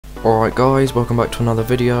Alright guys, welcome back to another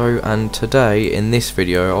video, and today in this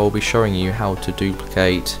video I'll be showing you how to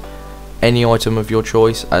duplicate any item of your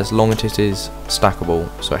choice as long as it is stackable.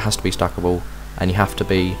 So it has to be stackable and you have to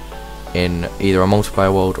be in either a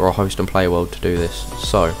multiplayer world or a host and play world to do this.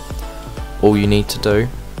 So all you need to do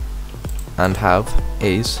and have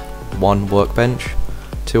is one workbench,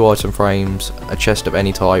 2 item frames, a chest of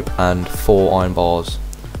any type and 4 iron bars.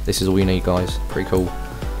 This is all you need guys, pretty cool.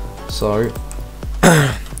 So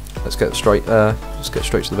let's get straight to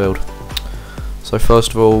the build. So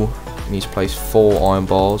first of all, you need to place 4 iron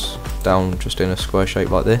bars down just in a square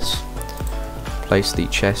shape like this. Place the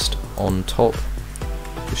chest on top,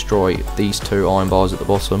 destroy these 2 iron bars at the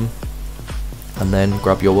bottom, and then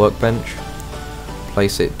grab your workbench,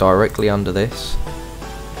 place it directly under this,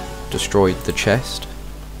 destroy the chest,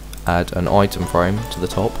 add an item frame to the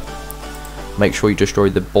top. Make sure you destroy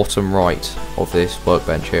the bottom right of this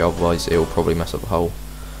workbench here, otherwise it will probably mess up the whole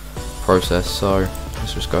process. So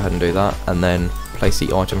let's just go ahead and do that, and then place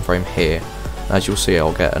the item frame here. As you'll see,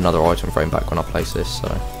 I'll get another item frame back when I place this. So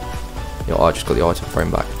yeah, I just got the item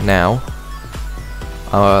frame back. Now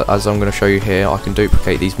as I'm going to show you here, I can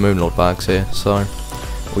duplicate these Moonlord bags here. So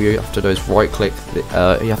all you have to do is right click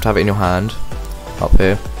you have to have it in your hand up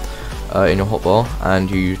here in your hotbar,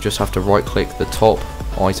 and you just have to right click the top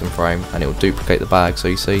item frame and it will duplicate the bag. So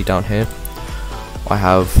you see down here I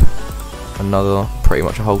have another pretty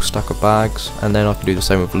much a whole stack of bags, and then I can do the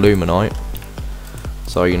same with luminite.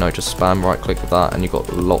 So just spam right click with that and you've got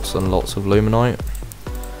lots and lots of luminite.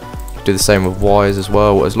 You can do the same with wires as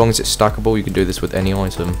well. As long as it's stackable, you can do this with any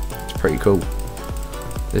item. It's pretty cool.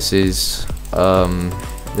 This is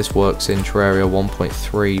this works in Terraria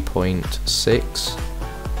 1.3.6.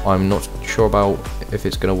 I'm not sure about if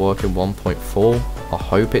it's going to work in 1.4. I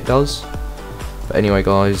hope it does. But anyway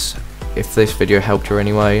guys, if this video helped you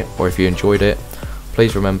anyway, or if you enjoyed it,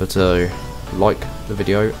 please remember to like the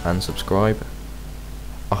video and subscribe.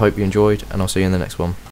 I hope you enjoyed, and I'll see you in the next one.